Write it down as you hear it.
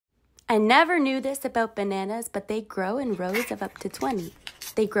I never knew this about bananas, but they grow in rows of up to 20.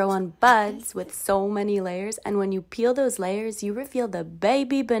 They grow on buds with so many layers, and when you peel those layers, you reveal the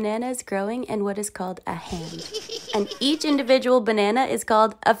baby bananas growing in what is called a hand. And each individual banana is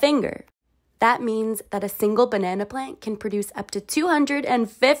called a finger. That means that a single banana plant can produce up to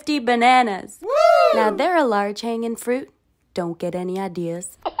 250 bananas. Woo! Now, they're a large hanging fruit. Don't get any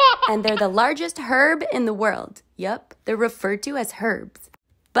ideas. And they're the largest herb in the world. Yup, they're referred to as herbs.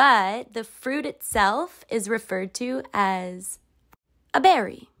 But the fruit itself is referred to as a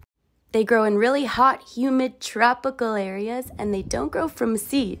berry. They grow in really hot, humid, tropical areas, and they don't grow from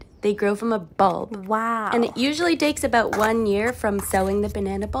seed. They grow from a bulb. Wow. And it usually takes about 1 year from sowing the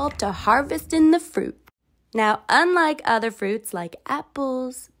banana bulb to harvesting the fruit. Now, unlike other fruits like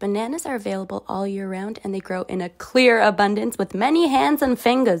apples, bananas are available all year round, and they grow in a clear abundance with many hands and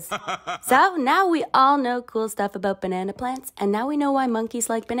fingers. So now we all know cool stuff about banana plants, and now we know why monkeys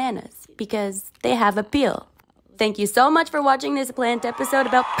like bananas, because they have a peel. Thank you so much for watching this plant episode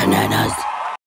about bananas.